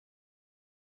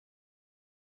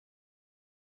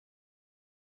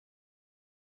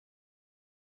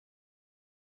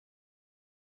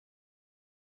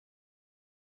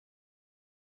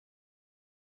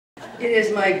It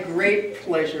is my great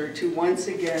pleasure to once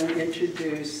again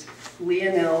introduce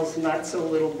Lionel's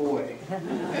not-so-little boy.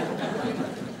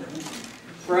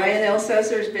 Brian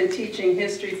Elsesser has been teaching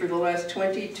history for the last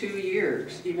 22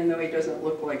 years, even though he doesn't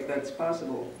look like that's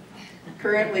possible.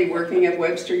 Currently working at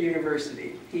Webster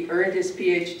University. He earned his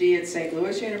PhD at St.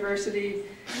 Louis University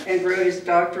and wrote his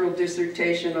doctoral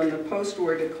dissertation on the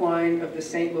post-war decline of the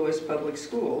St. Louis public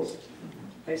schools.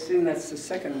 I assume that's the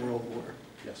Second World War.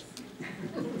 Yes.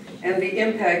 And the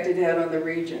impact it had on the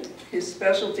region. His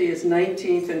specialty is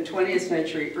 19th and 20th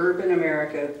century urban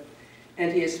America,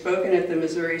 and he has spoken at the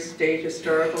Missouri State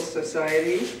Historical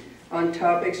Society on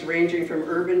topics ranging from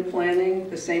urban planning,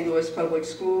 the St. Louis public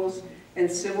schools, and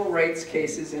civil rights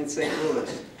cases in St.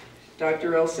 Louis.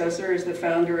 Dr. Elsesser is the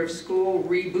founder of School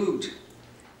Reboot,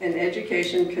 an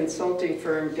education consulting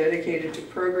firm dedicated to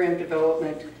program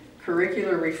development,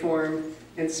 curricular reform,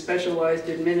 and specialized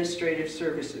administrative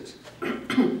services.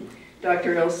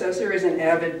 Dr. Elsesser is an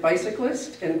avid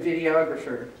bicyclist and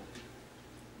videographer.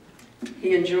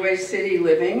 He enjoys city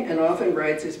living and often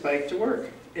rides his bike to work,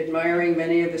 admiring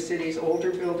many of the city's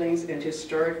older buildings and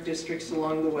historic districts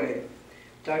along the way.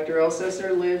 Dr.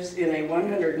 Elsesser lives in a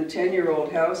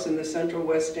 110-year-old house in the Central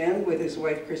West End with his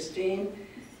wife Christine,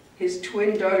 his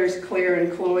twin daughters Claire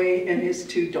and Chloe, and his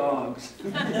 2 dogs.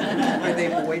 Are they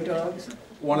boy dogs?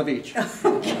 One of each.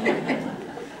 Okay.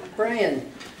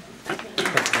 Brian.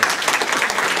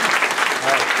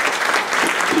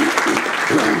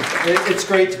 It's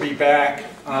great to be back,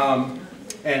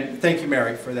 and thank you,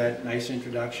 Mary, for that nice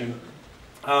introduction.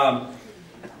 I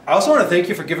also want to thank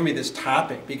you for giving me this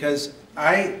topic, because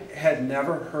I had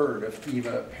never heard of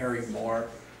Eva Perry Moore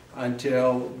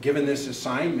until given this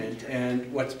assignment,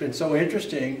 and what's been so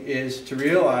interesting is to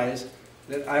realize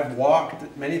that I've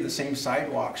walked many of the same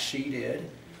sidewalks she did,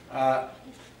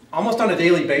 almost on a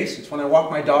daily basis. When I walk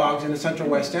my dogs in the Central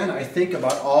West End, I think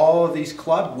about all of these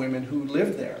club women who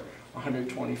lived there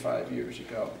 125 years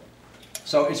ago.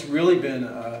 So it's really been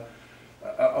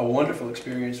a wonderful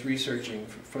experience researching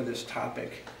for this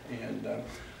topic, and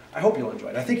I hope you'll enjoy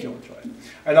it. I think you'll enjoy it.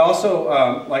 I'd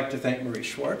also like to thank Marie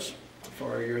Schwartz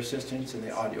for your assistance in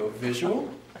the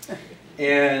audio-visual,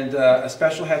 and a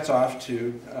special hats off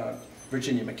to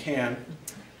Virginia McCann,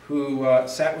 who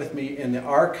sat with me in the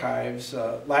archives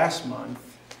last month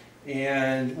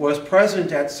and was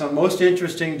present at some most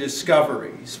interesting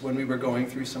discoveries when we were going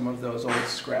through some of those old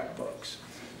scrapbooks.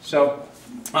 So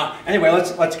anyway,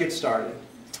 let's get started.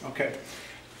 Okay.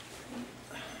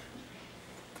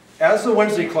 As the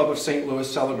Wednesday Club of St. Louis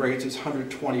celebrates its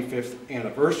 125th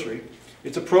anniversary,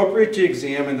 it's appropriate to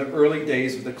examine the early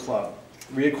days of the club,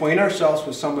 reacquaint ourselves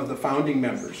with some of the founding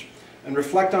members, and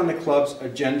reflect on the club's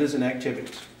agendas and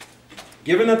activities.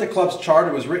 Given that the club's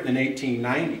charter was written in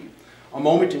 1890, a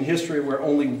moment in history where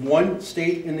only one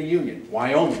state in the Union,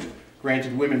 Wyoming,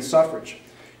 granted women's suffrage,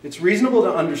 it's reasonable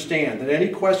to understand that any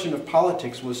question of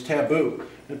politics was taboo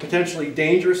and potentially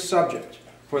dangerous subject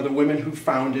for the women who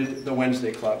founded the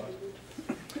Wednesday Club.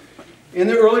 In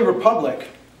the early republic,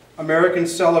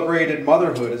 Americans celebrated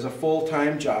motherhood as a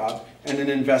full-time job and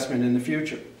an investment in the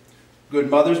future. Good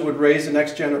mothers would raise the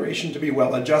next generation to be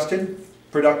well-adjusted,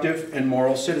 productive, and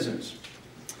moral citizens.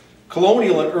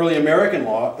 Colonial and early American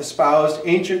law espoused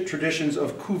ancient traditions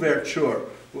of couverture,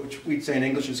 which we'd say in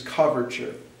English is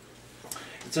coverture.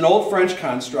 It's an old French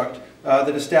construct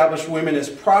that established women as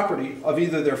property of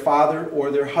either their father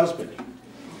or their husband.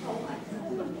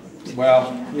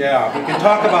 Well, yeah, we can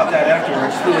talk about that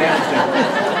afterwards. It's really interesting.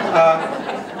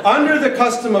 Under the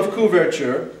custom of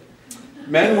couverture,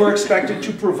 men were expected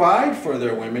to provide for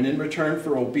their women in return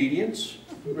for obedience,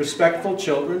 respectful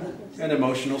children, and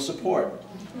emotional support.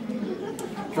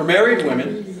 For married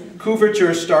women,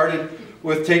 couverture started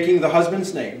with taking the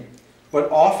husband's name, but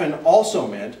often also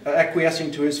meant acquiescing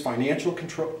to his financial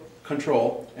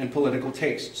control and political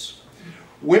tastes.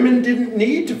 Women didn't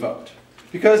need to vote,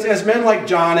 because as men like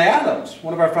John Adams,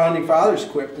 one of our founding fathers,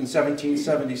 quipped in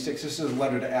 1776, this is a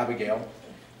letter to Abigail,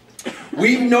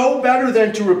 "We know better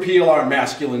than to repeal our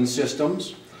masculine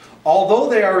systems. Although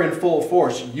they are in full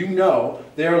force, you know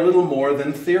they are little more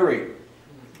than theory.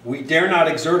 We dare not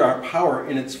exert our power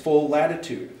in its full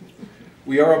latitude.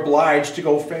 We are obliged to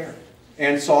go fair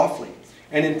and softly.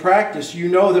 And in practice, you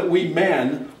know that we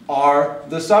men are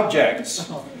the subjects.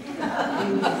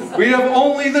 We have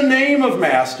only the name of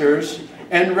masters,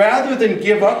 and rather than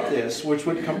give up this, which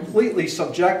would completely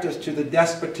subject us to the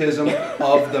despotism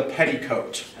of the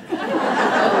petticoat."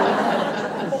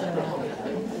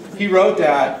 He wrote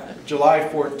that July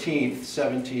 14th,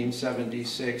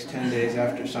 1776, 10 days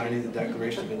after signing the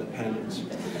Declaration of Independence.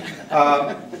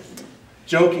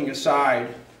 Joking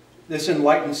aside, this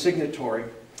enlightened signatory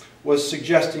was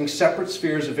suggesting separate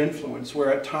spheres of influence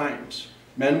where at times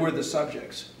men were the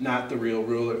subjects, not the real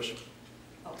rulers.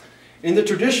 In the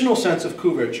traditional sense of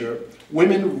couverture,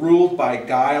 women ruled by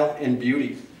guile and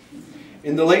beauty.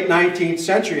 In the late 19th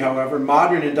century, however,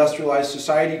 modern industrialized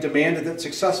society demanded that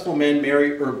successful men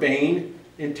marry urbane,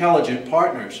 intelligent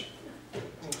partners.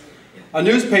 A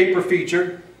newspaper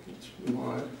feature in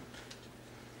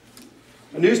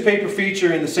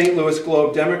the St. Louis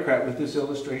Globe-Democrat, with this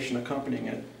illustration accompanying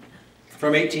it,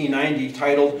 from 1890,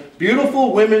 titled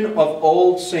 "Beautiful Women of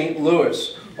Old St.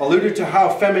 Louis," alluded to how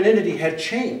femininity had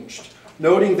changed,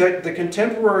 noting that the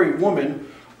contemporary woman,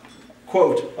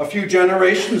 quote, "a few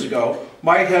generations ago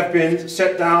might have been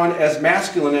set down as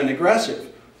masculine and aggressive,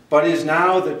 but is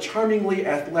now the charmingly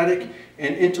athletic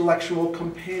and intellectual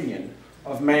companion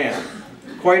of man,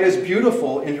 quite as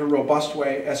beautiful in her robust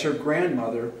way as her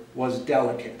grandmother was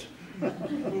delicate."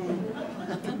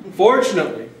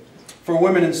 Fortunately for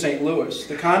women in St. Louis,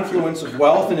 the confluence of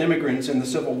wealth and immigrants in the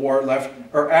Civil War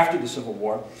after the Civil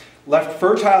War left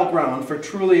fertile ground for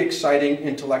truly exciting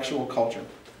intellectual culture.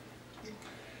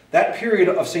 That period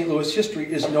of St. Louis history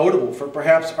is notable for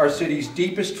perhaps our city's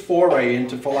deepest foray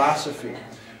into philosophy,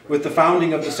 with the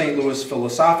founding of the St. Louis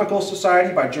Philosophical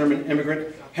Society by German immigrant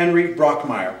Henry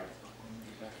Brockmeyer.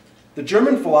 The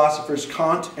German philosophers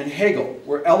Kant and Hegel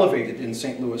were elevated in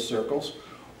St. Louis circles,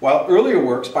 while earlier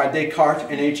works by Descartes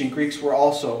and ancient Greeks were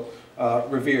also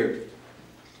revered.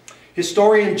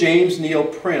 Historian James Neal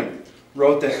Prim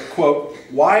wrote that, quote,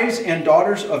 "Wives and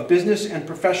daughters of business and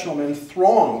professional men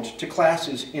thronged to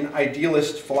classes in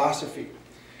idealist philosophy,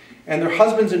 and their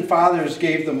husbands and fathers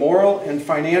gave the moral and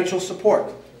financial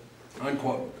support,"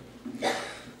 unquote.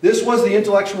 This was the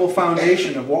intellectual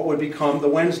foundation of what would become the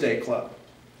Wednesday Club,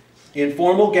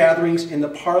 informal gatherings in the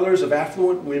parlors of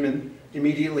affluent women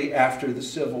immediately after the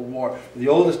Civil War. The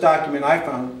oldest document I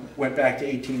found went back to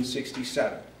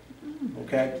 1867.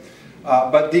 Okay?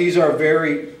 But these are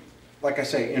very, like I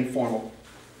say, informal.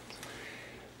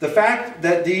 The fact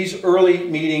that these early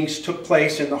meetings took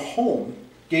place in the home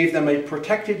gave them a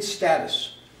protected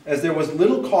status, as there was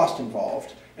little cost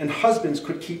involved, and husbands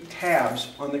could keep tabs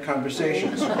on the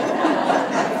conversations.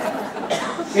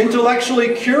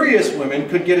 Intellectually curious women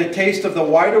could get a taste of the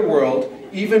wider world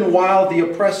even while the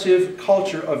oppressive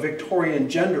culture of Victorian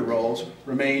gender roles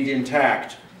remained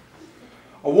intact.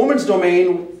 A woman's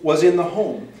domain was in the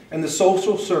home and the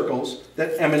social circles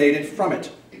that emanated from it.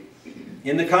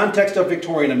 In the context of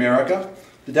Victorian America,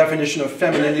 the definition of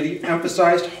femininity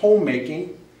emphasized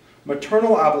homemaking,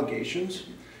 maternal obligations,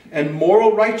 and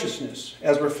moral righteousness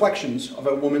as reflections of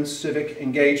a woman's civic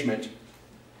engagement.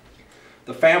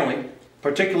 The family,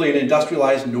 particularly in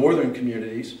industrialized northern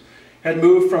communities, had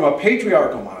moved from a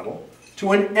patriarchal model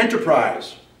to an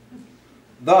enterprise.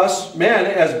 Thus, men,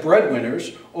 as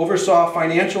breadwinners, oversaw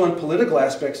financial and political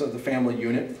aspects of the family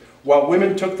unit, while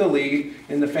women took the lead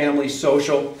in the family's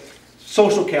social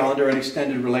calendar and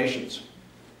extended relations.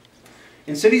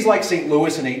 In cities like St.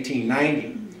 Louis in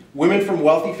 1890, women from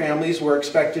wealthy families were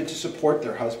expected to support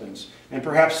their husbands and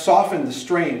perhaps soften the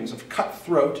strains of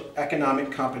cutthroat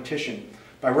economic competition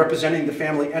by representing the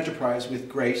family enterprise with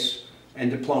grace and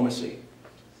diplomacy.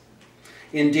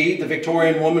 Indeed, the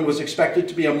Victorian woman was expected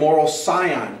to be a moral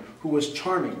scion who was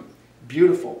charming,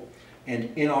 beautiful, and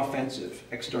inoffensive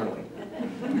externally.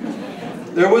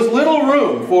 There was little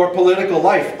room for political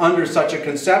life under such a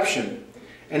conception,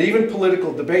 and even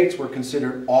political debates were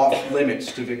considered off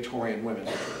limits to Victorian women.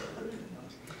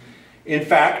 In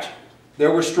fact,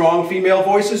 there were strong female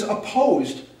voices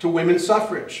opposed to women's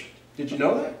suffrage. Did you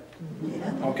know that?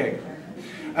 Okay.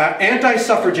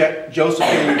 Anti-suffragette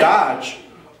Josephine Dodge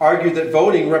argued that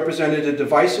voting represented a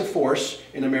divisive force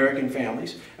in American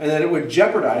families and that it would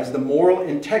jeopardize the moral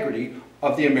integrity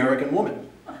of the American woman.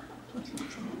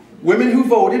 Women who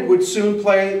voted would soon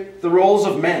play the roles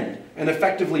of men and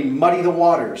effectively muddy the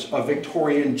waters of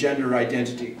Victorian gender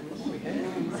identity.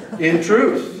 In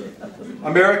truth,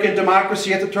 American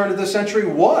democracy at the turn of the century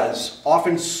was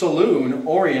often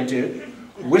saloon-oriented,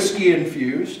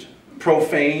 whiskey-infused,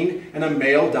 profane, and a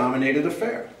male-dominated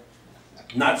affair.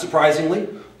 Not surprisingly,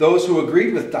 those who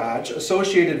agreed with Dodge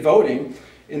associated voting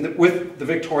with the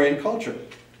Victorian culture.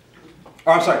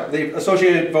 They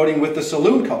associated voting with the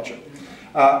saloon culture.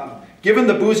 Given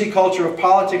the boozy culture of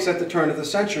politics at the turn of the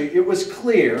century, it was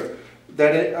clear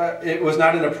that it was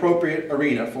not an appropriate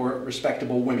arena for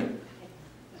respectable women.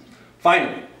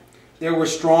 Finally, there were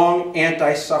strong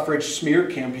anti-suffrage smear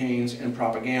campaigns and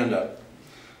propaganda.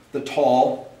 The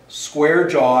tall,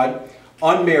 square-jawed,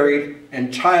 unmarried,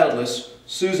 and childless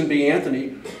Susan B.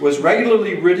 Anthony was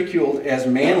regularly ridiculed as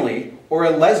manly or a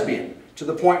lesbian, to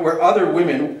the point where other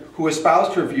women who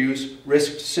espoused her views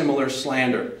risked similar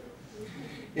slander.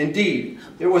 Indeed,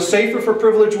 it was safer for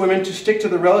privileged women to stick to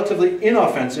the relatively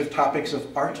inoffensive topics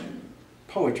of art,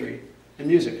 poetry, and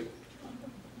music.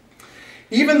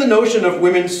 Even the notion of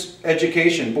women's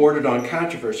education bordered on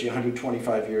controversy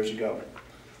 125 years ago.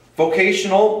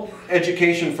 Vocational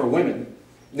education for women,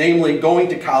 namely going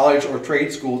to college or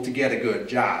trade school to get a good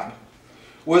job,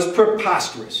 was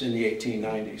preposterous in the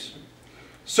 1890s.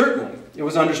 Certainly, it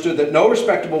was understood that no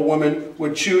respectable woman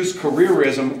would choose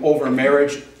careerism over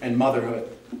marriage and motherhood.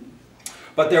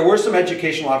 But there were some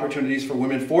educational opportunities for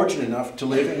women fortunate enough to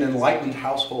live in enlightened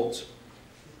households.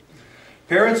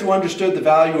 Parents who understood the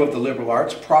value of the liberal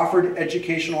arts proffered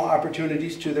educational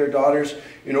opportunities to their daughters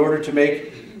in order to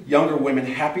make younger women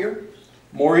happier,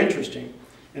 more interesting,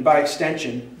 and by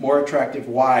extension, more attractive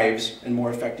wives and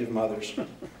more effective mothers.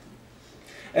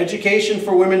 Education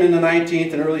for women in the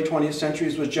 19th and early 20th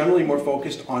centuries was generally more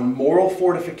focused on moral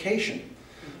fortification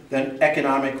than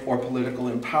economic or political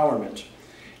empowerment.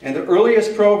 And the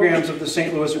earliest programs of the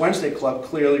St. Louis Wednesday Club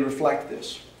clearly reflect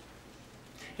this.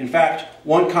 In fact,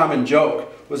 one common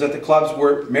joke was that the clubs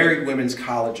were married women's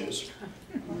colleges.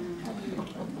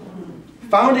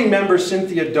 Founding member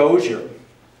Cynthia Dozier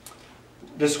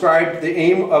described the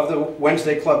aim of the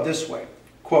Wednesday Club this way,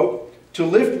 quote, "To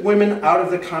lift women out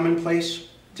of the commonplace,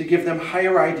 to give them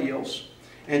higher ideals,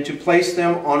 and to place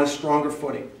them on a stronger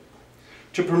footing,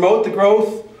 to promote the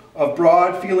growth of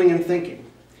broad feeling and thinking,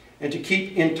 and to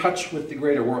keep in touch with the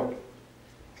greater world."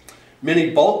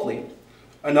 Minnie Bulkley,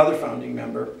 another founding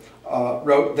member,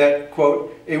 wrote that,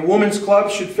 quote, "A woman's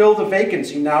club should fill the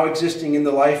vacancy now existing in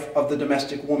the life of the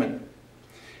domestic woman.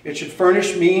 It should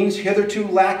furnish means hitherto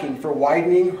lacking for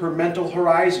widening her mental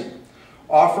horizon,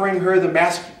 offering her the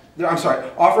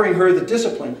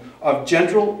discipline of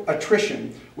gentle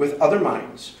attrition with other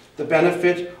minds, the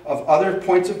benefit of other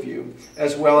points of view,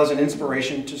 as well as an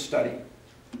inspiration to study."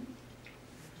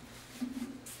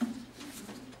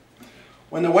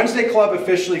 When the Wednesday Club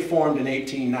officially formed in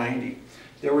 1890,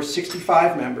 there were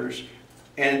 65 members,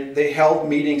 and they held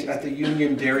meetings at the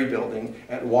Union Dairy Building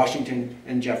at Washington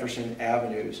and Jefferson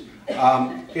Avenues.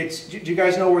 Do you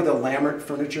guys know where the Lammert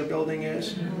Furniture Building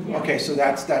is? Okay, so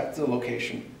that's the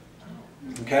location.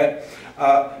 Okay?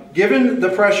 Given the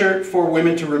pressure for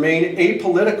women to remain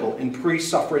apolitical in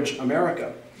pre-suffrage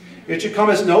America, it should come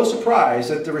as no surprise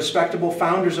that the respectable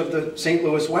founders of the St.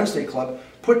 Louis Wednesday Club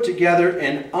put together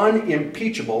an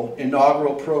unimpeachable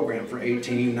inaugural program for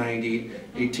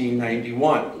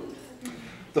 1890-1891.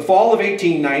 The fall of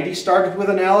 1890 started with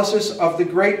analysis of the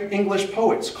great English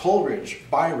poets Coleridge,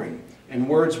 Byron, and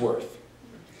Wordsworth.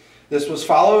 This was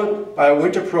followed by a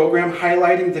winter program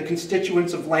highlighting the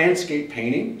constituents of landscape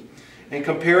painting and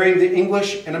comparing the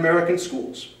English and American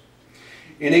schools.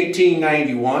 In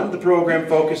 1891, the program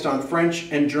focused on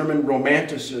French and German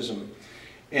Romanticism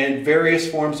and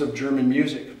various forms of German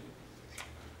music.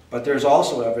 But there's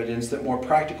also evidence that more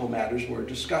practical matters were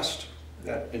discussed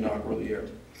that inaugural year.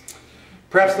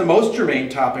 Perhaps the most germane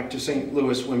topic to St.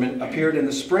 Louis women appeared in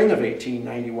the spring of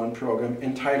 1891 program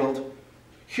entitled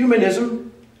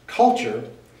Humanism, Culture,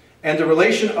 and the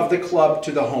Relation of the Club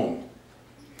to the Home.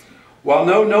 While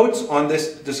no notes on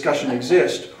this discussion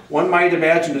exist, one might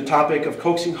imagine the topic of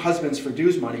coaxing husbands for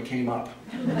dues money came up.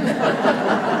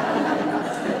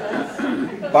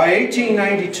 By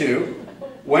 1892,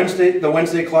 the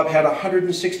Wednesday Club had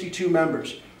 162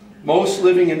 members, most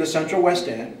living in the Central West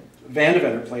End,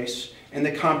 Vandeventer Place, and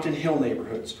the Compton Hill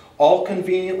neighborhoods, all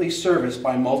conveniently serviced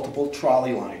by multiple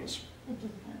trolley lines.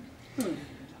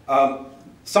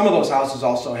 Some of those houses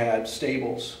also had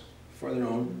stables for their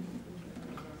own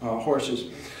horses.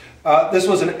 This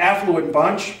was an affluent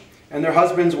bunch, and their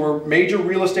husbands were major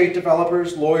real estate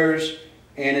developers, lawyers,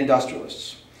 and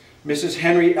industrialists. Mrs.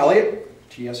 Henry Eliot,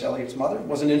 T.S. Eliot's mother,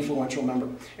 was an influential member.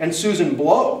 And Susan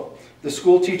Blow, the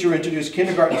school teacher who introduced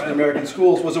kindergarten to the American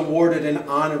schools, was awarded an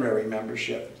honorary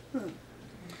membership.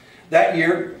 That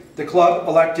year, the club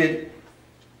elected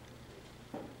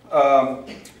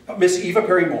Miss Eva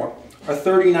Perry Moore, a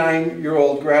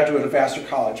 39-year-old graduate of Vassar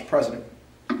College, president.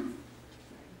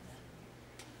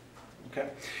 Okay.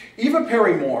 Eva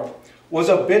Perry Moore was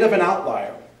a bit of an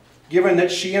outlier, given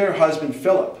that she and her husband,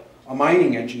 Philip, a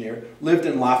mining engineer, lived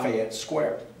in Lafayette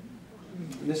Square.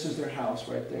 And this is their house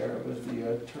right there with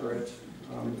the turret,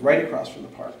 right across from the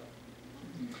park.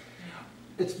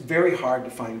 It's very hard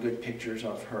to find good pictures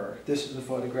of her. This is a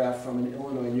photograph from an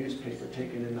Illinois newspaper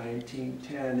taken in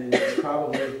 1910, and it's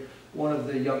probably one of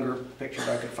the younger pictures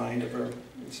I could find of her.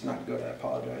 It's not good, I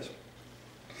apologize.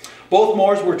 Both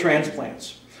Moores were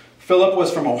transplants. Philip was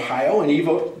from Ohio, and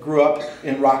Eva grew up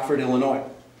in Rockford, Illinois.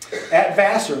 At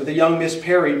Vassar, the young Miss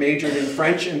Perry majored in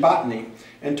French and botany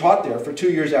and taught there for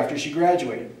 2 years after she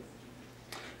graduated.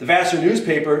 The Vassar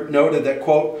newspaper noted that,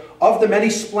 quote, "Of the many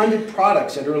splendid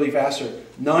products at early Vassar,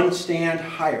 none stand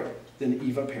higher than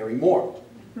Eva Perry Moore."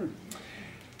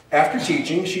 After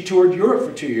teaching, she toured Europe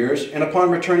for 2 years and upon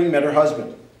returning met her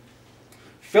husband.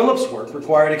 Philip's work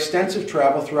required extensive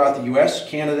travel throughout the US,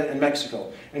 Canada, and Mexico,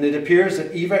 and it appears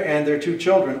that Eva and their 2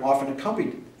 children often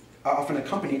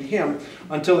accompanied him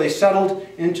until they settled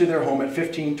into their home at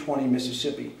 1520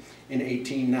 Mississippi in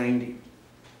 1890.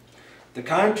 In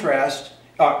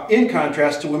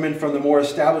contrast to women from the more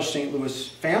established St. Louis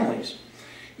families,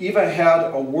 Eva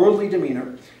had a worldly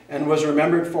demeanor and was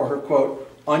remembered for her, quote,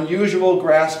 "unusual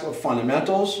grasp of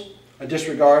fundamentals, a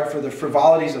disregard for the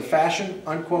frivolities of fashion,"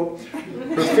 unquote,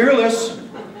 her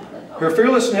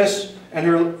fearlessness, and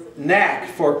her knack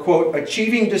for, quote,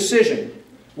 "achieving decision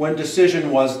when decision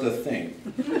was the thing."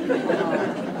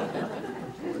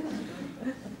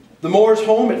 The Moore's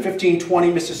home at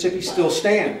 1520 Mississippi still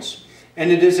stands,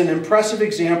 and it is an impressive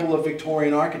example of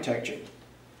Victorian architecture.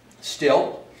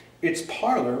 Still, its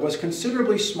parlor was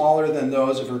considerably smaller than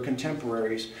those of her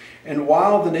contemporaries, and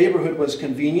while the neighborhood was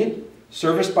convenient,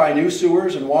 serviced by new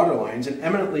sewers and water lines, and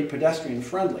eminently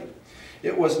pedestrian-friendly,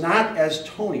 it was not as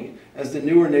tony as the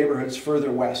newer neighborhoods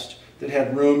further west that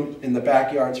had room in the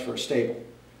backyards for a stable.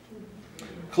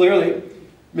 Clearly,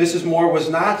 Mrs. Moore was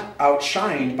not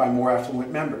outshined by more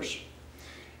affluent members.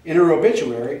 In her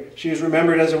obituary, she is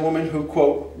remembered as a woman who,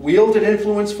 quote, "wielded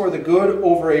influence for the good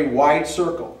over a wide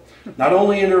circle, not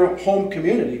only in her home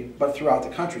community, but throughout the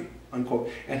country," unquote,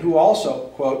 and who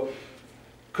also, quote,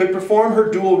 "could perform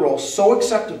her dual role so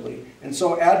acceptably and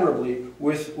so admirably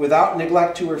without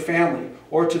neglect to her family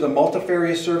or to the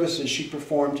multifarious services she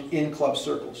performed in club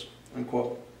circles,"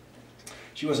 unquote.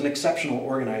 She was an exceptional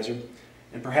organizer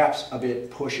and perhaps a bit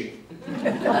pushy.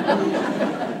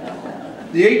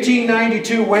 The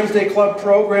 1892 Wednesday Club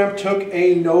program took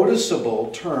a noticeable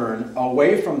turn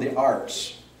away from the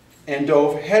arts and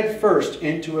dove headfirst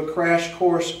into a crash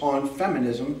course on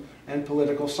feminism and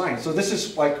political science. So this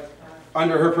is like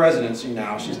under her presidency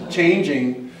now. She's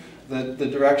changing the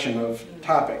direction of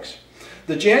topics.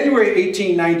 The January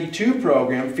 1892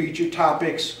 program featured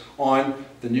topics on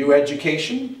the new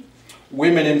education,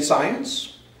 women in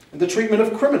science, and the treatment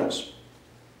of criminals.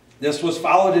 This was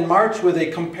followed in March with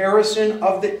a comparison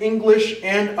of the English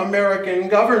and American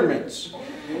governments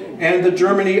and the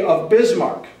Germany of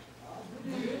Bismarck.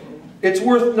 It's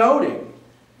worth noting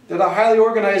that a highly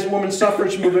organized women's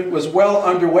suffrage movement was well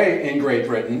underway in Great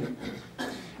Britain,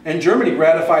 and Germany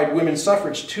ratified women's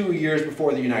suffrage 2 years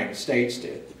before the United States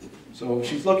did. So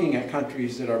she's looking at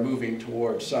countries that are moving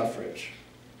towards suffrage.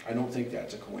 I don't think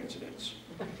that's a coincidence.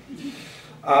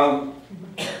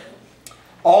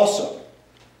 Also,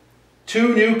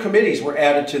 2 new committees were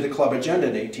added to the club agenda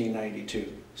in 1892,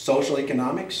 social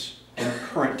economics and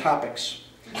current topics.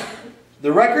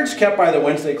 The records kept by the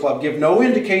Wednesday Club give no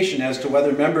indication as to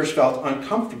whether members felt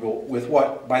uncomfortable with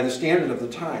what, by the standard of the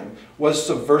time, was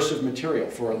subversive material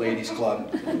for a ladies'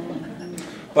 club.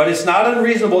 But it's not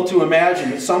unreasonable to imagine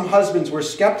that some husbands were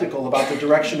skeptical about the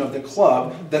direction of the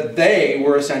club that they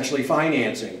were essentially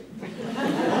financing.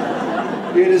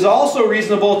 It is also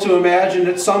reasonable to imagine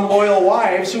that some loyal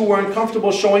wives who were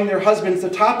uncomfortable showing their husbands the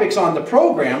topics on the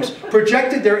programs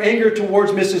projected their anger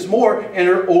towards Mrs. Moore and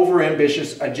her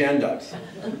overambitious agenda.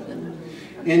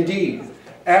 Indeed,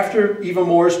 after Eva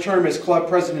Moore's term as club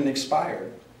president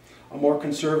expired, a more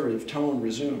conservative tone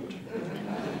resumed.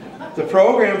 The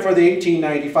program for the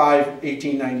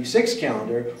 1895-1896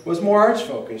 calendar was more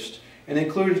arts-focused and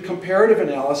included comparative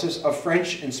analysis of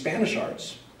French and Spanish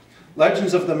arts,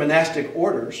 legends of the monastic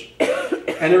orders,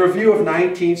 and a review of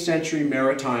 19th century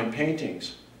maritime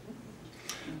paintings.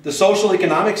 The social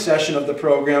economic session of the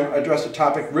program addressed a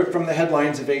topic ripped from the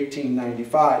headlines of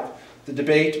 1895, the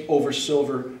debate over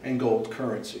silver and gold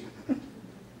currency.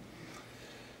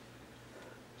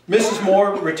 Mrs.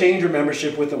 Moore retained her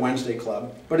membership with the Wednesday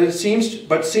Club, but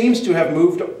seems to have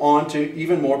moved on to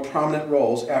even more prominent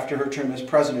roles after her term as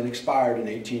president expired in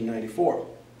 1894.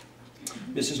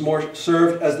 Mrs. Moore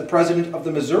served as the president of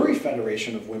the Missouri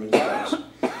Federation of Women's Clubs.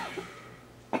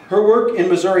 Her work in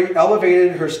Missouri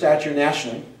elevated her stature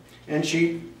nationally, and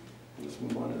let's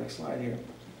move on to the next slide here.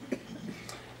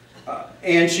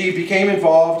 And she became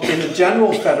involved in the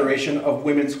General Federation of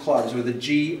Women's Clubs, or the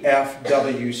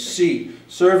GFWC,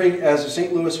 serving as a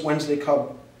St. Louis Wednesday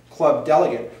Club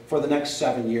delegate for the next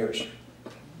 7 years.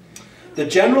 The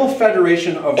General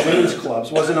Federation of Women's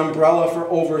Clubs was an umbrella for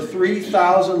over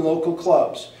 3,000 local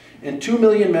clubs and 2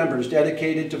 million members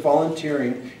dedicated to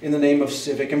volunteering in the name of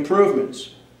civic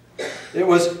improvements. It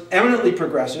was eminently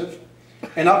progressive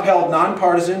and upheld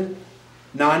nonpartisan,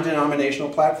 non-denominational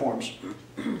platforms.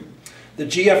 The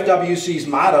GFWC's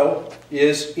motto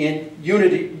is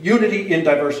unity in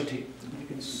diversity. You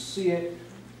can see it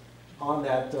on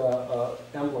that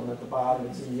emblem at the bottom.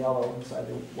 It's in yellow inside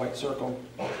the white circle.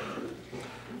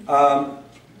 But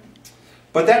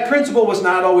that principle was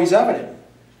not always evident,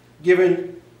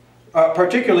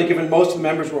 particularly given most of the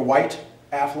members were white,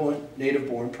 affluent,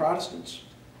 native-born Protestants.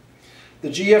 The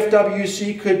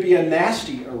GFWC could be a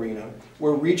nasty arena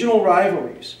where regional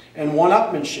rivalries and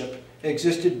one-upmanship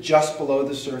existed just below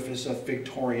the surface of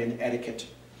Victorian etiquette.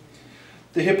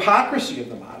 The hypocrisy of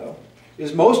the motto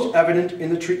is most evident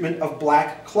in the treatment of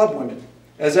black club women,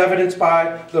 as evidenced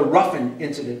by the Ruffin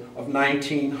incident of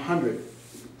 1900.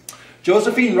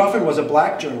 Josephine Ruffin was a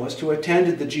black journalist who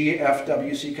attended the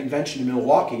GFWC convention in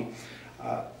Milwaukee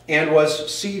and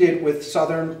was seated with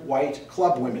Southern white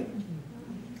club women.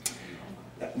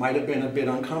 That might have been a bit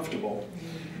uncomfortable.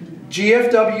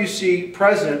 GFWC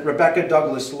President Rebecca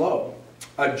Douglas Lowe,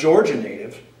 a Georgia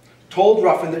native, told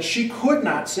Ruffin that she could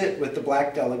not sit with the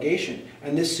black delegation,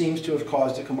 and this seems to have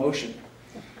caused a commotion.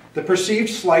 The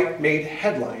perceived slight made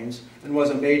headlines and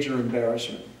was a major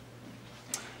embarrassment.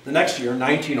 The next year,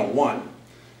 1901,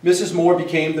 Mrs. Moore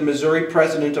became the Missouri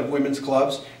president of women's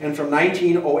clubs, and from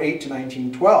 1908 to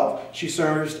 1912, she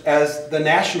served as the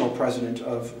national president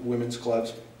of women's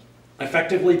clubs,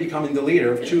 effectively becoming the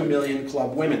leader of 2 million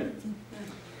club women.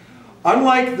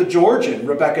 Unlike the Georgian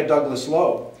Rebecca Douglas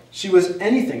Lowe, she was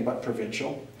anything but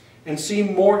provincial and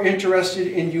seemed more interested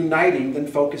in uniting than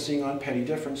focusing on petty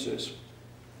differences.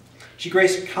 She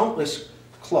graced countless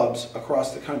clubs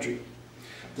across the country.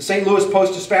 The St. Louis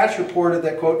Post-Dispatch reported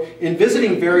that, quote, in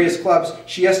visiting various clubs,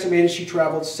 she estimated she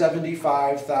traveled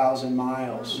 75,000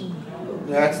 miles.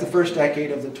 That's the first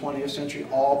decade of the 20th century,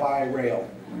 all by rail.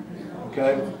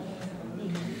 Okay?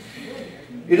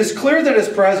 It is clear that as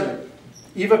president,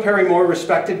 Eva Perry Moore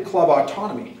respected club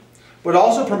autonomy, but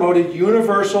also promoted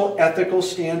universal ethical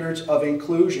standards of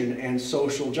inclusion and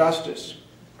social justice.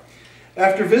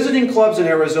 After visiting clubs in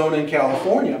Arizona and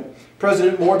California,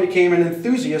 President Moore became an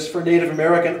enthusiast for Native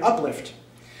American uplift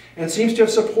and seems to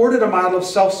have supported a model of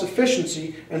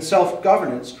self-sufficiency and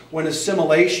self-governance when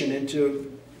assimilation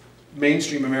into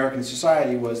mainstream American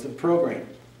society was the program.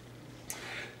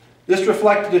 This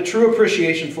reflected a true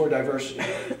appreciation for diversity.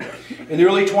 In the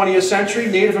early 20th century,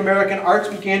 Native American arts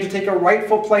began to take a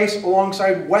rightful place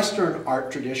alongside Western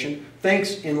art tradition,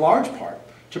 thanks in large part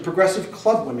to progressive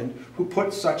club women who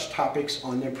put such topics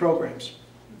on their programs.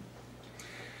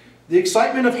 The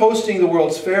excitement of hosting the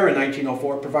World's Fair in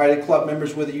 1904 provided club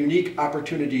members with a unique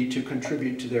opportunity to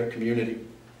contribute to their community.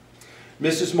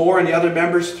 Mrs. Moore and the other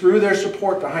members threw their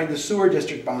support behind the sewer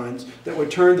district bonds that would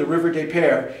turn the River des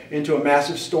Peres into a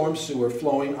massive storm sewer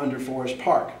flowing under Forest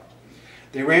Park.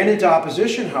 They ran into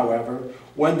opposition, however,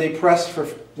 when they pressed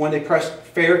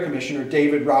Fair Commissioner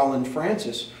David Rowland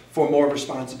Francis for more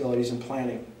responsibilities in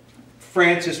planning.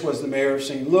 Francis was the mayor of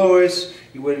St. Louis.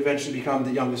 He would eventually become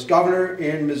the youngest governor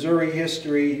in Missouri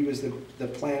history. He was the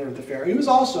planner of the fair. He was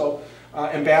also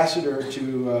ambassador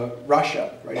to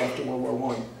Russia right after World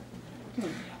War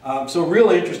I. So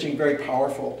really interesting, very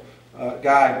powerful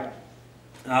guy.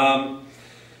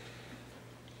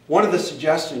 One of the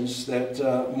suggestions that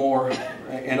Moore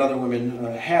and other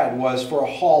women had was for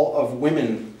a hall of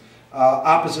women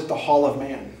opposite the Hall of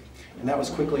Man, and that was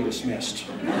quickly dismissed.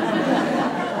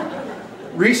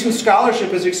 Recent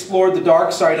scholarship has explored the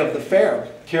dark side of the fair,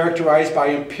 characterized by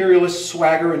imperialist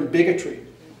swagger and bigotry.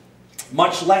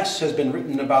 Much less has been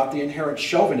written about the inherent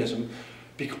chauvinism,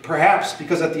 perhaps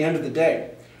because at the end of the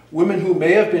day, women who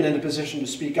may have been in a position to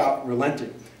speak out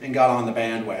relented and got on the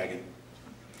bandwagon.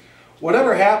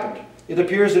 Whatever happened, it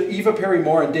appears that Eva Perry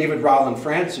Moore and David Rowland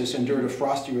Francis endured a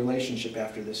frosty relationship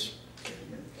after this.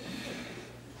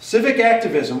 Civic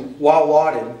activism, while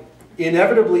lauded,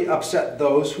 inevitably upset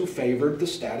those who favored the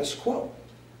status quo.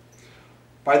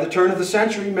 By the turn of the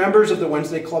century, members of the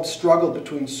Wednesday Club struggled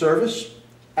between service,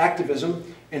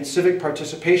 activism, and civic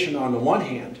participation on the one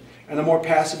hand, and a more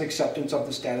passive acceptance of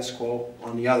the status quo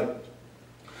on the other.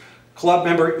 Club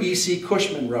member E.C.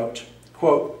 Cushman wrote,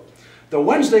 quote, "The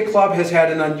Wednesday Club has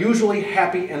had an unusually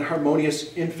happy and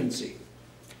harmonious infancy,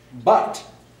 but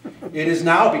it is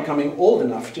now becoming old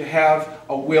enough to have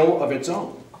a will of its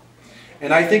own.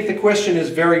 And I think the question is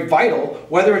very vital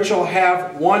whether it shall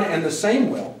have one and the same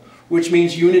will, which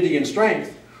means unity and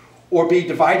strength, or be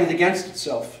divided against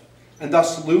itself, and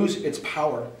thus lose its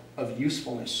power of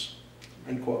usefulness."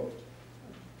 End quote.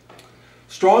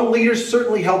 Strong leaders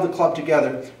certainly held the club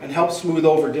together and helped smooth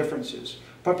over differences,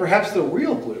 but perhaps the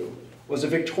real glue was a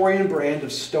Victorian brand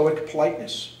of stoic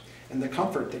politeness and the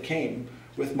comfort that came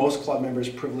with most club members'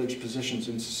 privileged positions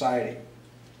in society.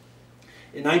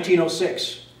 In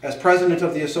 1906, as president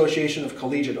of the Association of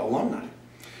Collegiate Alumni,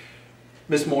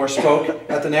 Ms. Moore spoke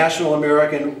at the National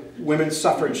American Women's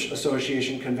Suffrage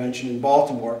Association Convention in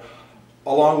Baltimore,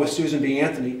 along with Susan B.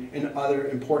 Anthony and other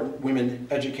important women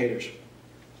educators.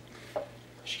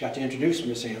 She got to introduce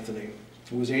Miss Anthony,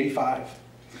 who was 85.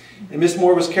 And Ms.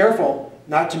 Moore was careful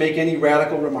not to make any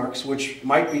radical remarks which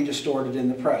might be distorted in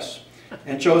the press,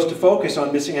 and chose to focus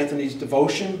on Miss Anthony's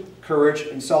devotion, courage,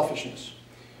 and selfishness.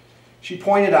 She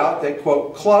pointed out that,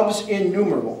 quote, clubs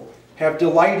innumerable have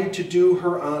delighted to do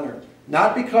her honor,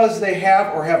 not because they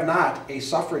have or have not a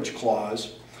suffrage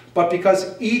clause, but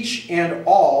because each and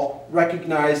all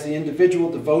recognize the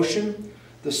individual devotion,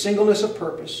 the singleness of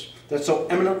purpose that so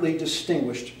eminently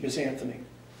distinguished Miss Anthony.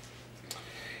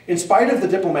 In spite of the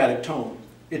diplomatic tone,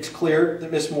 it's clear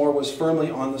that Miss Moore was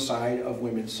firmly on the side of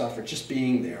women's suffrage. Just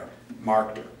being there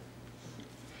marked her.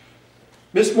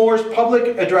 Miss Moore's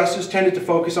public addresses tended to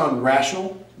focus on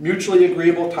rational, mutually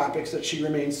agreeable topics that she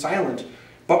remained silent,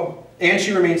 and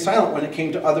she remained silent when it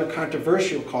came to other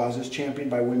controversial causes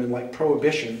championed by women like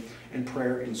prohibition and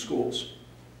prayer in schools.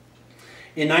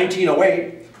 In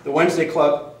 1908, the Wednesday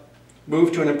Club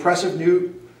moved to an impressive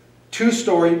new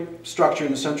two-story structure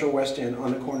in the Central West End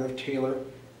on the corner of Taylor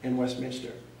and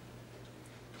Westminster.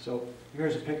 So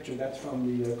here's a picture. That's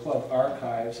from the club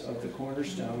archives of the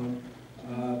cornerstone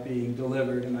being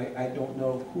delivered. And I don't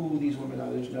know who these women are.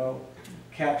 There's no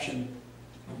caption.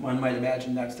 One might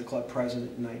imagine that's the club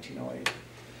president in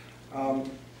 1908.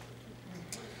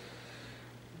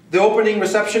 The opening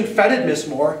reception feted Miss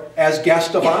Moore as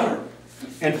guest of honor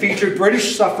and featured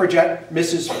British suffragette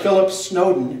Mrs. Phillips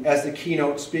Snowden as the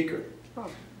keynote speaker.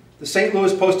 The St.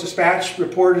 Louis Post-Dispatch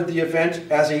reported the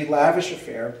event as a lavish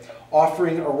affair,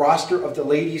 offering a roster of the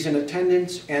ladies in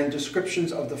attendance and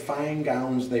descriptions of the fine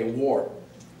gowns they wore.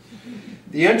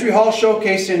 The entry hall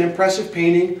showcased an impressive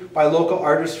painting by local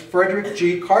artist Frederick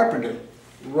G. Carpenter,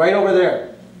 right over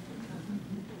there,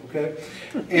 okay,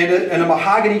 and a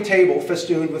mahogany table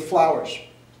festooned with flowers.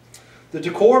 The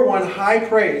decor won high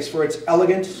praise for its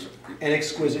elegance and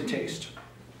exquisite taste.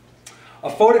 A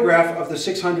photograph of the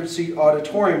 600-seat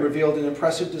auditorium revealed an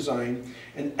impressive design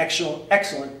and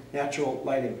excellent natural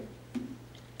lighting.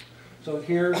 So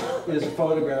here is a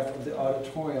photograph of the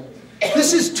auditorium.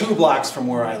 This is 2 blocks from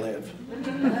where I live.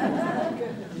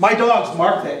 My dogs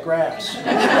mark that grass.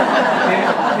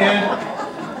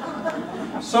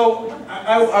 And so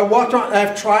I walked around, and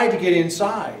I've tried to get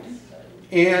inside.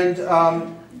 And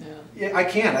I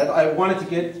can't. I wanted to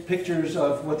get pictures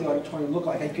of what the auditorium looked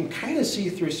like. I can kind of see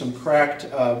through some cracked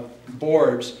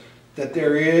boards that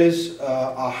there is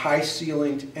a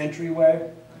high-ceilinged entryway.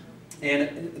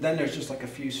 And then there's just like a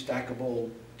few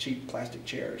stackable, cheap plastic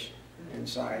chairs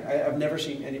inside. I've never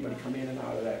seen anybody come in and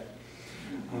out of that.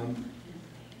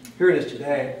 Here it is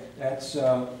today. That's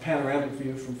a panoramic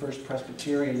view from First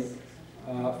Presbyterian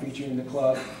featuring the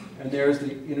club. And there's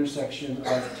the intersection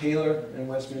of Taylor and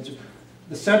Westminster.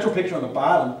 The central picture on the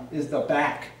bottom is the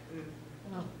back.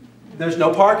 There's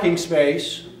no parking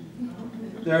space.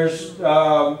 There's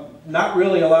not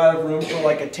really a lot of room for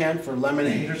like a tent for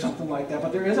lemonade or something like that,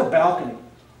 but there is a balcony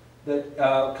that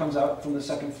comes out from the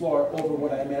second floor over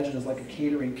what I imagine is like a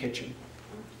catering kitchen.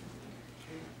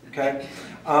 Okay.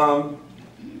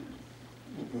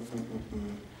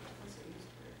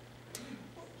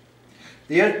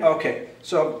 Okay,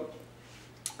 so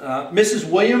Mrs.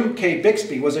 William K.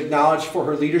 Bixby was acknowledged for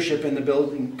her leadership in the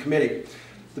building committee.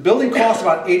 The building cost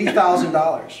about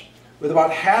 $80,000, with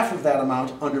about half of that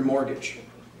amount under mortgage.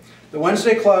 The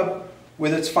Wednesday Club,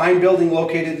 with its fine building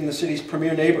located in the city's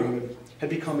premier neighborhood, had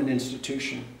become an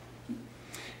institution.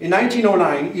 In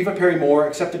 1909, Eva Perry Moore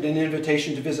accepted an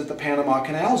invitation to visit the Panama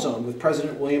Canal Zone with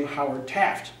President William Howard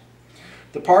Taft.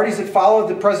 The parties that followed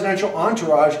the presidential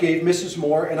entourage gave Mrs.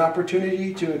 Moore an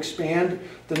opportunity to expand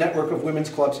the network of women's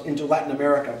clubs into Latin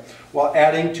America while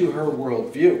adding to her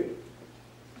worldview.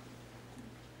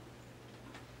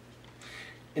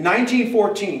 In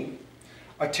 1914,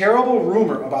 a terrible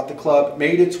rumor about the club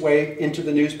made its way into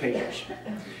the newspapers.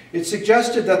 It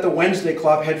suggested that the Wednesday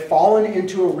Club had fallen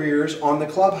into arrears on the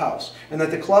clubhouse and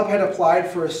that the club had applied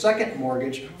for a second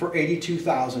mortgage for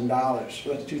 $82,000. So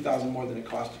that's $2,000 more than it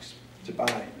cost to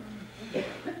buy.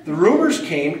 The rumors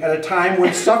came at a time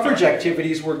when suffrage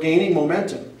activities were gaining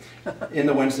momentum in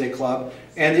the Wednesday Club,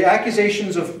 and the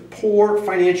accusations of poor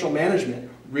financial management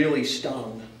really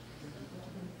stung.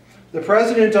 The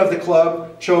president of the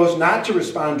club chose not to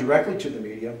respond directly to the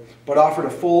media, but offered a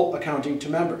full accounting to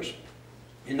members.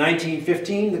 In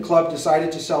 1915, the club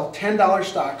decided to sell $10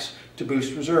 stocks to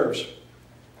boost reserves.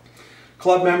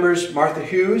 Club members Martha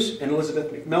Hughes and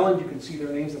Elizabeth McMillan, you can see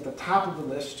their names at the top of the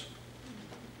list,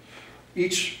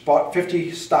 each bought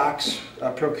 50 stocks,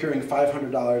 procuring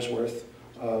 $500 worth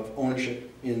of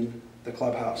ownership in the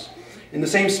clubhouse. In the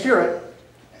same spirit,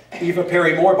 Eva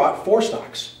Perry Moore bought 4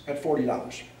 stocks at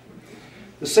 $40.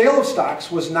 The sale of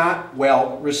stocks was not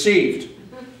well received.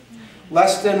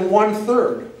 Less than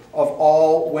 1/3 of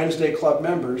all Wednesday Club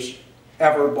members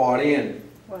ever bought in.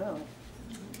 Wow.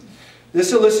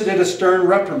 This elicited a stern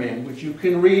reprimand, which you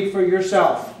can read for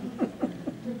yourself.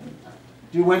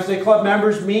 Do Wednesday Club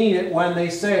members mean it when they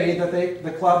say that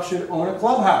the club should own a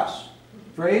clubhouse?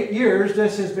 For 8 years,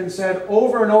 this has been said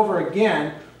over and over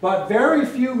again, but very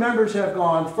few members have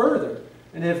gone further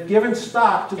and have given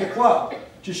stock to the club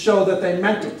to show that they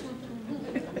meant it.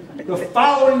 The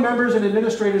following members and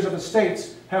administrators of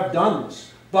estates have done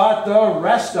this, but the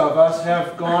rest of us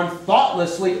have gone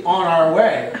thoughtlessly on our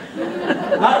way,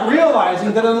 not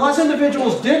realizing that unless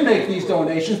individuals did make these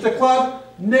donations, the club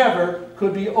never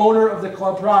could be owner of the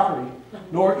club property,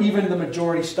 nor even the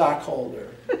majority stockholder.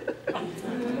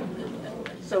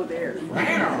 So there.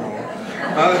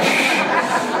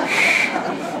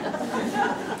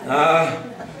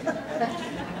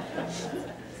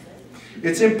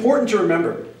 It's important to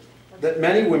remember that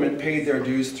many women paid their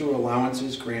dues through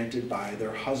allowances granted by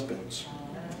their husbands.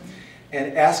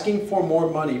 And asking for more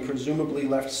money presumably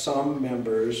left some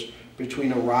members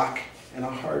between a rock and a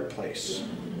hard place.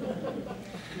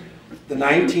 The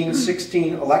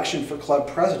 1916 election for club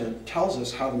president tells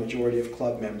us how the majority of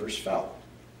club members felt.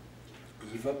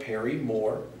 Eva Perry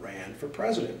Moore ran for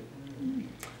president,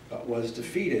 but was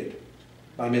defeated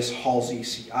by Miss Halsey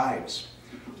C. Ives,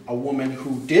 a woman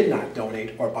who did not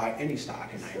donate or buy any stock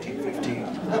in 1915.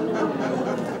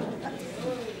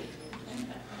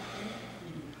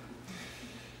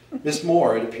 Miss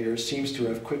Moore, it appears, seems to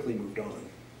have quickly moved on.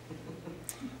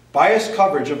 Biased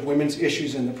coverage of women's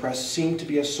issues in the press seemed to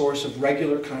be a source of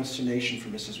regular consternation for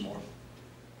Mrs. Moore.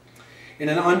 In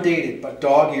an undated but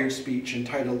dog-eared speech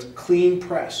entitled "Clean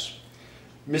Press,"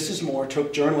 Mrs. Moore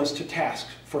took journalists to task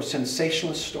for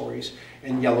sensationalist stories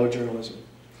and yellow journalism.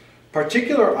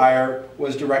 Particular ire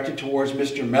was directed towards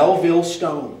Mr. Melville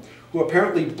Stone, who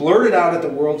apparently blurted out at the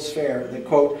World's Fair that,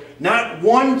 quote, not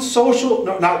one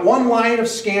line of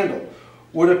scandal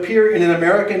would appear in an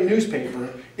American newspaper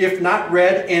if not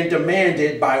read and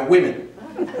demanded by women.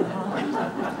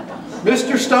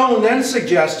 Mr. Stone then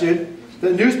suggested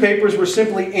that newspapers were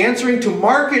simply answering to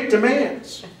market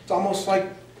demands. It's almost like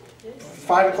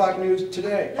 5 o'clock news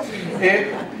today.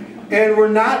 And were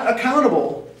not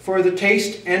accountable for the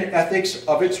taste and ethics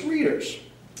of its readers.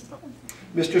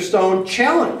 Mr. Stone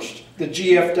challenged the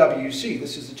GFWC,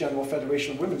 this is the General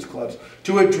Federation of Women's Clubs,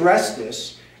 to address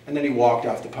this, and then he walked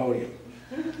off the podium.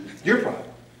 Your problem.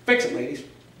 Fix it, ladies.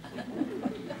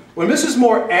 When Mrs.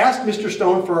 Moore asked Mr.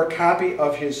 Stone for a copy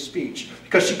of his speech,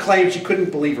 because she claimed she couldn't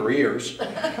believe her ears,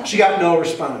 she got no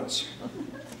response.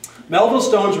 Melville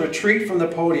Stone's retreat from the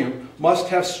podium must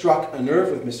have struck a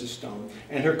nerve with Mrs. Stone,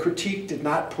 and her critique did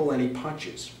not pull any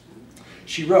punches.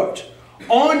 She wrote,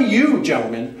 "On you,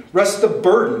 gentlemen, rests the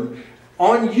burden,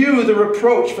 on you the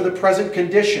reproach for the present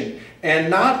condition, and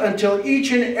not until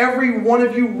each and every one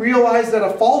of you realize that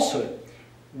a falsehood,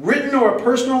 written or a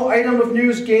personal item of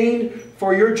news gained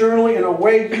for your journal in a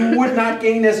way you would not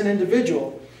gain as an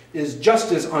individual, is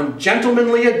just as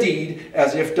ungentlemanly a deed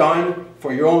as if done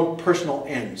for your own personal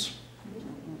ends."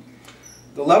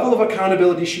 The level of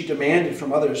accountability she demanded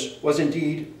from others was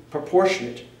indeed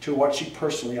proportionate to what she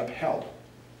personally upheld.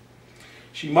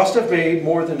 She must have made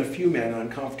more than a few men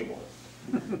uncomfortable.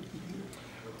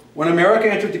 When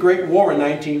America entered the Great War in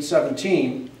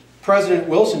 1917, President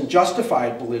Wilson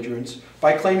justified belligerence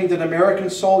by claiming that American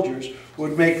soldiers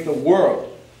would make the world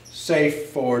safe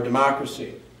for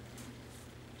democracy.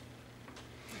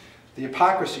 The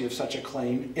hypocrisy of such a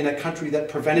claim in a country that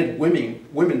prevented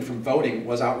women from voting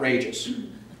was outrageous.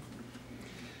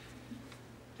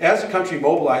 As the country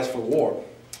mobilized for war,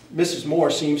 Mrs.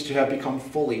 Moore seems to have become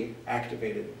fully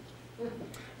activated.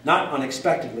 Not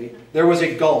unexpectedly, there was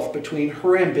a gulf between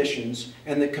her ambitions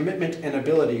and the commitment and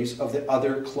abilities of the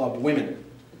other club women.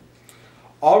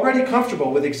 Already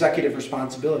comfortable with executive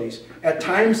responsibilities, at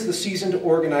times the seasoned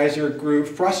organizer grew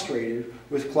frustrated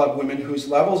with club women whose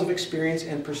levels of experience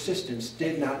and persistence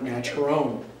did not match her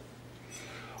own.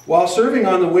 While serving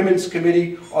on the Women's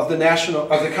Committee of the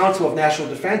Council of National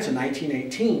Defense in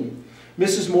 1918,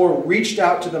 Mrs. Moore reached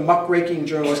out to the muckraking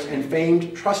journalist and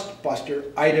famed trust buster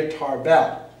Ida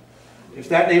Tarbell. If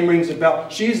that name rings a bell,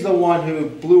 she's the one who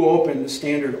blew open the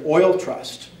Standard Oil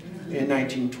Trust in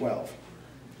 1912.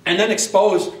 And then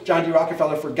exposed John D.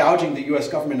 Rockefeller for gouging the U.S.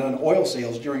 government on oil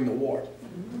sales during the war.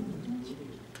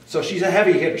 So she's a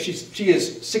heavy hitter. She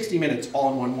is 60 Minutes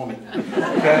all in one woman.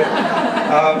 Okay?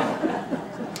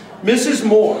 Mrs.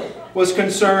 Moore was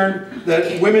concerned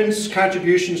that women's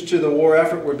contributions to the war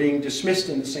effort were being dismissed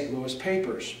in the St. Louis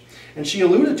papers. And she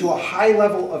alluded to a high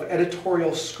level of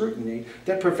editorial scrutiny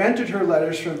that prevented her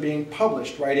letters from being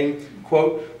published, writing,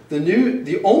 quote,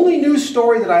 the only news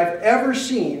story that I've ever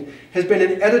seen has been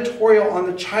an editorial on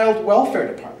the Child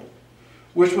Welfare Department,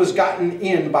 which was gotten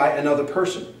in by another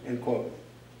person, end quote.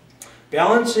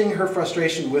 Balancing her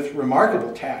frustration with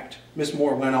remarkable tact, Miss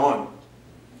Moore went on,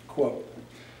 quote,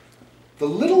 the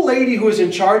little lady who is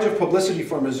in charge of publicity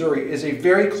for Missouri is a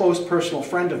very close personal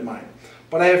friend of mine,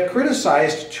 but I have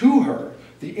criticized to her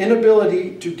the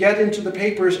inability to get into the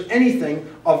papers anything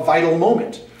of vital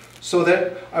moment, so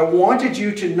that I wanted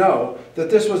you to know that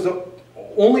this was the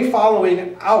only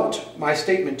following out my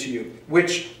statement to you,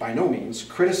 which by no means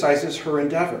criticizes her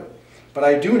endeavor, but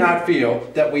I do not feel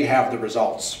that we have the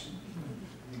results.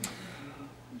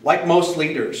 Like most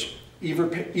leaders,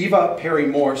 Eva Perry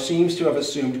Moore seems to have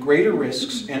assumed greater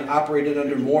risks and operated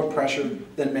under more pressure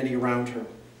than many around her.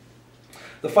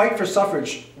 The fight for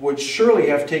suffrage would surely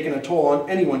have taken a toll on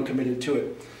anyone committed to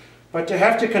it, but to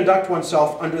have to conduct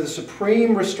oneself under the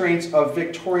supreme restraints of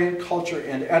Victorian culture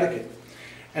and etiquette,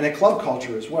 and a club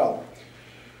culture as well,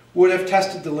 would have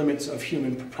tested the limits of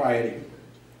human propriety.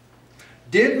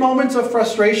 Did moments of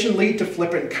frustration lead to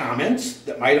flippant comments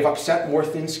that might have upset more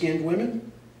thin-skinned women?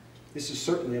 This is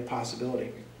certainly a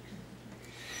possibility.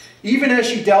 Even as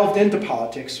she delved into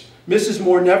politics, Mrs.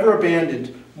 Moore never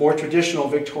abandoned more traditional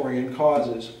Victorian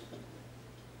causes.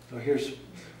 So here's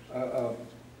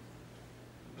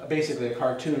basically a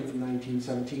cartoon from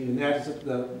 1917, and that is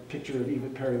the picture of Eva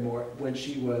Perry Moore when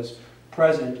she was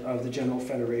president of the General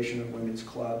Federation of Women's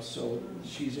Clubs. So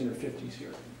she's in her 50s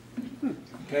here.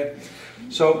 Okay,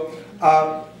 so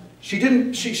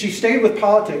she stayed with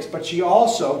politics, but she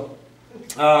also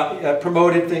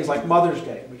promoted things like Mother's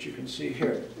Day, which you can see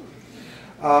here.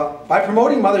 By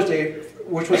promoting Mother's Day,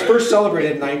 which was first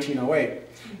celebrated in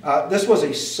 1908, this was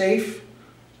a safe,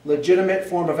 legitimate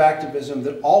form of activism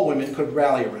that all women could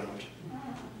rally around.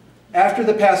 After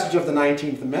the passage of the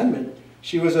 19th Amendment,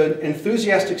 she was an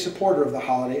enthusiastic supporter of the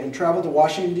holiday and traveled to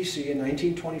Washington, D.C. in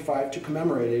 1925 to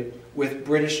commemorate it with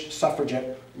British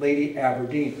suffragette Lady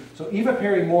Aberdeen. So Eva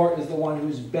Perry Moore is the one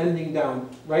who's bending down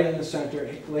right in the center,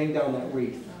 laying down that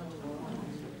wreath.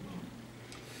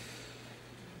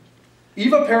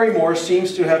 Eva Perry Moore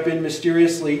seems to have been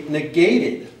mysteriously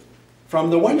negated from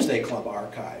the Wednesday Club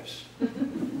archives.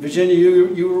 Virginia,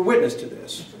 you were witness to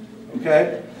this,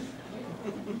 okay?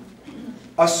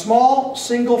 A small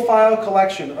single-file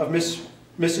collection of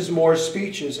Mrs. Moore's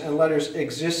speeches and letters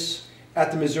exists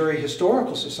at the Missouri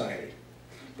Historical Society.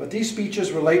 But these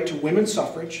speeches relate to women's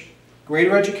suffrage,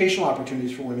 greater educational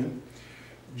opportunities for women,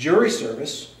 jury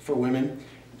service for women,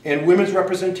 and women's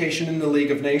representation in the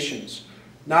League of Nations.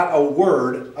 Not a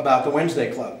word about the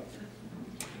Wednesday Club.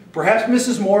 Perhaps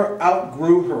Mrs. Moore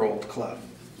outgrew her old club.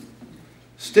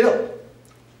 Still,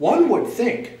 one would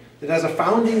think that as a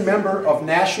founding member of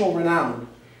national renown,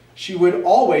 she would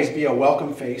always be a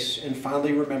welcome face and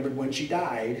fondly remembered when she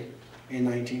died in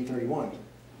 1931.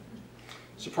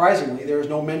 Surprisingly, there is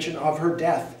no mention of her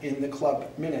death in the club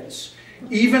minutes,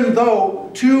 even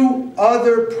though two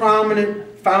other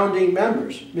prominent founding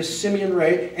members, Miss Simeon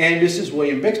Ray and Mrs.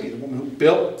 William Bixby, the woman who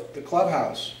built the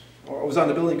clubhouse, or was on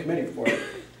the building committee for it,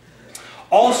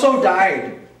 also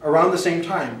died around the same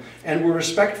time and were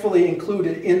respectfully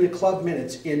included in the club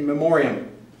minutes in memoriam.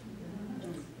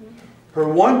 Her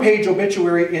one-page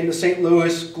obituary in the St.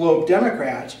 Louis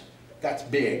Globe-Democrat, that's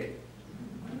big,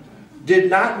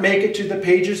 did not make it to the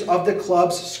pages of the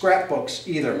club's scrapbooks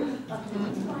either.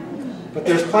 But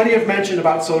there's plenty of mention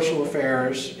about social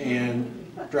affairs and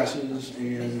dresses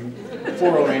and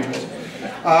floral arrangements.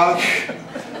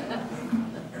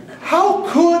 How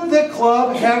could the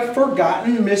club have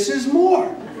forgotten Mrs.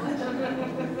 Moore?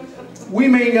 We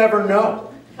may never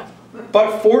know.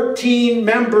 But 14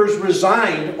 members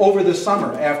resigned over the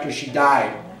summer after she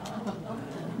died.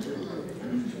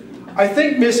 I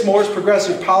think Miss Moore's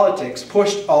progressive politics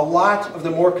pushed a lot of the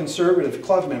more conservative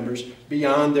club members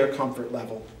beyond their comfort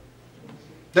level.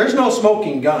 There's no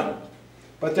smoking gun,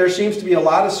 but there seems to be a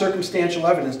lot of circumstantial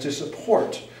evidence to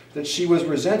support that she was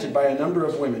resented by a number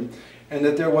of women and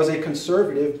that there was a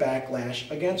conservative backlash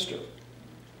against her.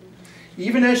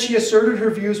 Even as she asserted her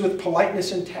views with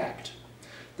politeness and tact,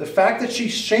 the fact that she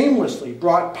shamelessly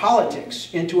brought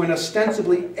politics into an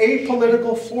ostensibly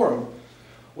apolitical forum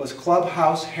was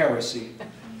clubhouse heresy.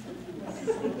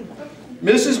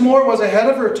 Mrs. Moore was ahead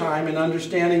of her time in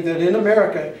understanding that in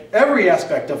America, every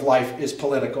aspect of life is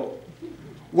political.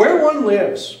 Where one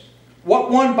lives, what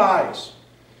one buys,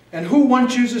 and who one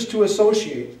chooses to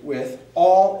associate with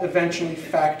all eventually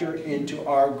factor into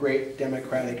our great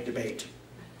democratic debate.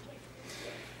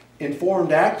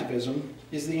 Informed activism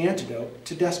is the antidote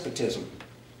to despotism.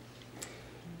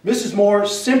 Mrs. Moore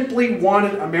simply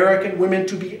wanted American women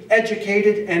to be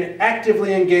educated and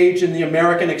actively engaged in the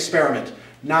American experiment,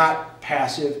 not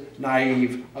passive,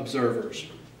 naive observers.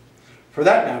 For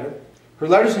that matter, her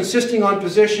letters insisting on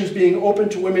positions being open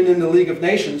to women in the League of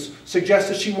Nations suggest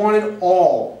that she wanted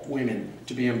all women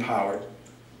to be empowered.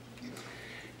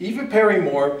 Eva Perry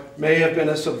Moore may have been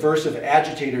a subversive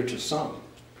agitator to some,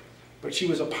 but she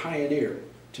was a pioneer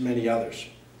to many others.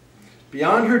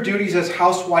 Beyond her duties as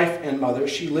housewife and mother,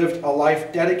 she lived a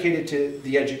life dedicated to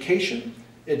the education,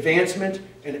 advancement,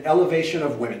 and elevation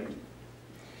of women.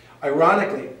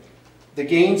 Ironically, the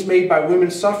gains made by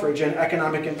women's suffrage and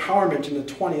economic empowerment in the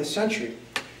 20th century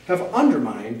have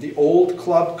undermined the old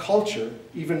club culture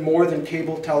even more than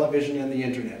cable television and the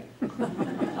internet.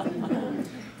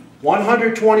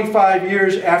 125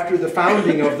 years after the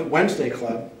founding of the Wednesday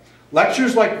Club,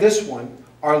 lectures like this one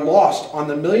are lost on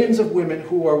the millions of women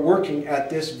who are working at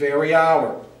this very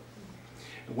hour.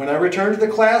 And when I return to the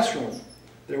classroom,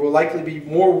 there will likely be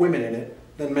more women in it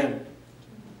than men.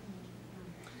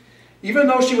 Even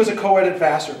though she was a co-ed at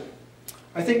Vassar,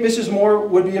 I think Mrs. Moore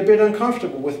would be a bit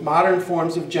uncomfortable with modern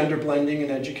forms of gender blending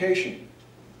in education.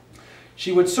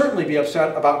 She would certainly be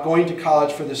upset about going to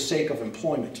college for the sake of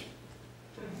employment.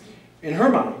 In her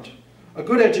mind, a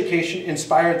good education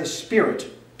inspired the spirit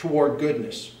toward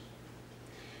goodness.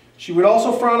 She would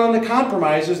also frown on the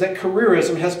compromises that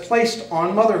careerism has placed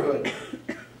on motherhood.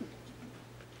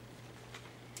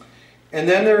 And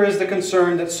then there is the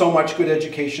concern that so much good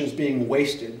education is being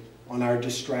wasted on our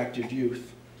distracted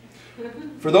youth.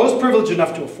 For those privileged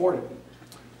enough to afford it,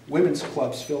 women's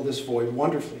clubs fill this void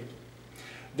wonderfully.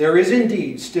 There is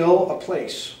indeed still a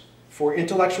place for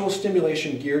intellectual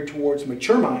stimulation geared towards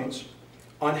mature minds,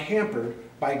 unhampered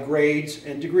by grades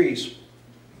and degrees.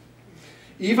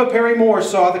 Eva Perry Moore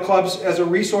saw the clubs as a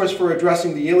resource for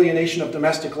addressing the alienation of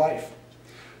domestic life,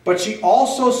 but she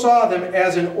also saw them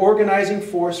as an organizing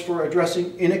force for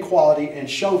addressing inequality and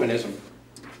chauvinism.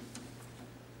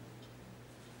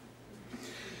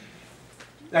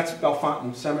 That's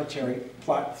Bellefontaine Cemetery,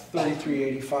 plot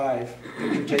 3385,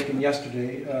 picture taken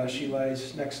yesterday. She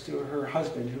lies next to her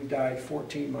husband, who died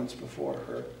 14 months before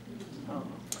her.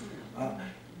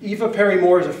 Eva Perry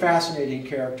Moore is a fascinating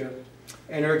character,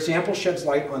 and her example sheds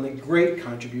light on the great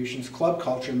contributions club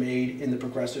culture made in the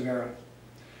progressive era.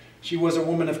 She was a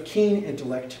woman of keen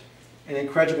intellect and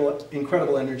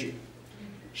incredible energy.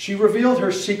 She revealed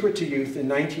her secret to youth in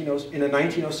a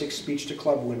 1906 speech to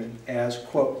club women as,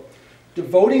 quote,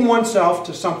 "Devoting oneself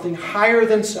to something higher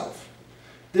than self.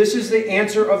 This is the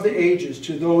answer of the ages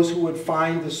to those who would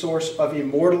find the source of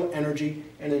immortal energy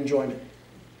and enjoyment."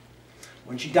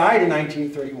 When she died in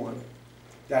 1931,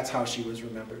 that's how she was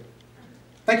remembered.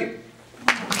 Thank you.